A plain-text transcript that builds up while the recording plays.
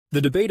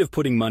The debate of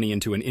putting money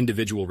into an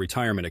individual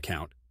retirement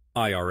account,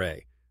 IRA,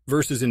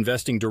 versus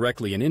investing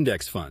directly in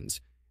index funds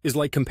is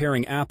like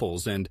comparing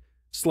apples and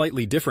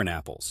slightly different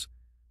apples.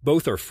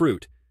 Both are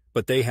fruit,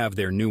 but they have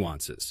their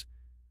nuances.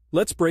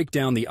 Let's break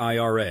down the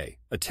IRA,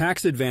 a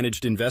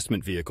tax-advantaged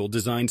investment vehicle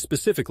designed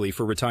specifically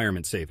for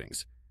retirement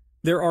savings.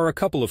 There are a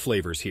couple of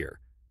flavors here,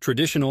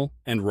 traditional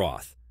and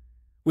Roth.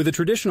 With a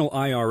traditional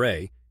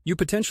IRA, you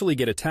potentially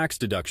get a tax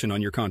deduction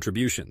on your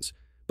contributions,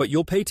 but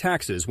you'll pay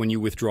taxes when you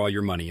withdraw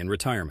your money in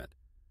retirement.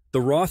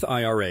 The Roth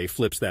IRA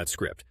flips that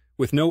script,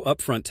 with no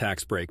upfront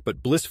tax break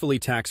but blissfully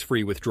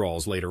tax-free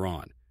withdrawals later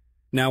on.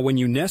 Now, when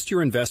you nest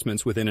your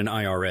investments within an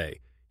IRA,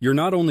 you're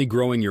not only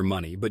growing your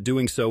money but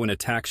doing so in a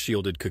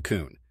tax-shielded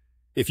cocoon.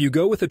 If you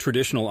go with a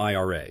traditional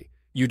IRA,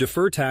 you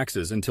defer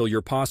taxes until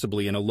you're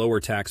possibly in a lower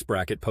tax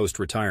bracket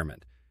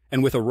post-retirement,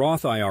 and with a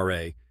Roth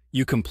IRA,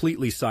 you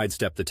completely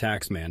sidestep the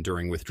taxman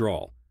during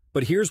withdrawal.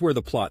 But here's where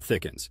the plot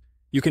thickens.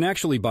 You can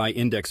actually buy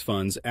index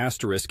funds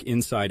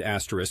inside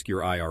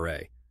your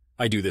IRA.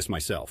 I do this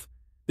myself.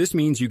 This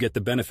means you get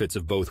the benefits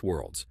of both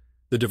worlds,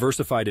 the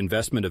diversified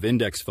investment of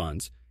index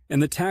funds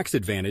and the tax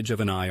advantage of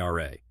an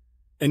IRA.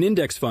 An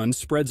index fund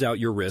spreads out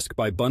your risk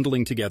by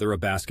bundling together a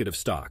basket of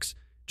stocks,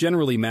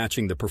 generally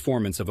matching the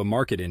performance of a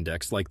market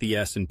index like the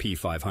S&P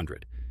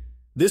 500.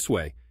 This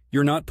way,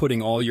 you're not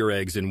putting all your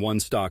eggs in one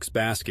stock's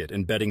basket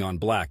and betting on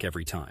black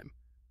every time.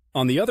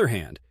 On the other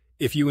hand,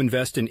 if you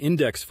invest in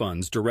index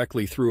funds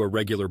directly through a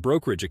regular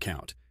brokerage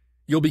account,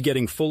 you'll be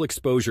getting full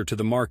exposure to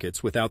the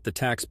markets without the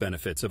tax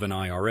benefits of an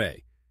IRA.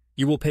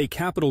 You will pay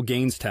capital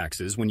gains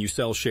taxes when you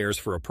sell shares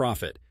for a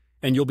profit,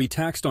 and you'll be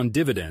taxed on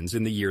dividends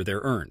in the year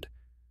they're earned.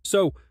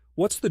 So,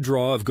 what's the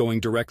draw of going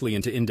directly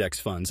into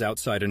index funds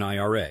outside an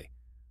IRA?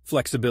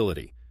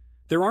 Flexibility.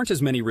 There aren't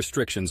as many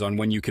restrictions on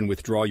when you can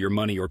withdraw your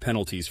money or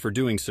penalties for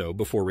doing so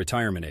before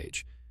retirement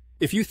age.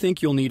 If you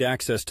think you'll need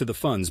access to the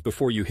funds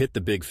before you hit the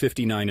big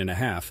 59 and a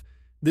half,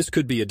 this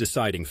could be a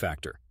deciding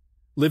factor.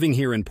 Living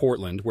here in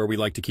Portland, where we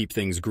like to keep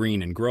things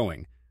green and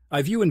growing,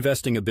 I view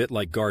investing a bit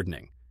like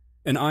gardening.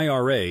 An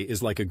IRA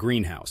is like a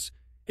greenhouse.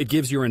 It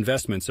gives your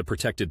investments a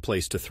protected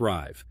place to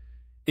thrive.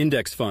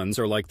 Index funds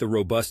are like the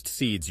robust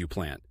seeds you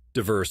plant,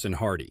 diverse and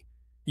hardy.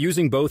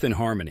 Using both in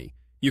harmony,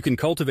 you can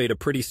cultivate a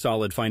pretty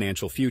solid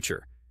financial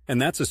future,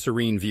 and that's a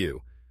serene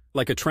view,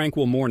 like a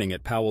tranquil morning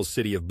at Powell's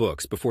City of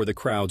Books before the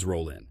crowds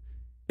roll in.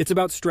 It's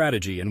about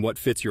strategy and what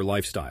fits your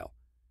lifestyle.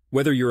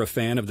 Whether you're a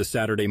fan of the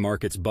Saturday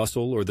market's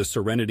bustle or the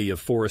serenity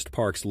of Forest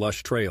Park's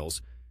lush trails,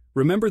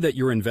 remember that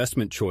your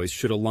investment choice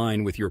should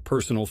align with your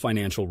personal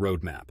financial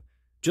roadmap,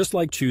 just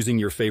like choosing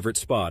your favorite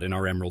spot in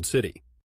our Emerald City.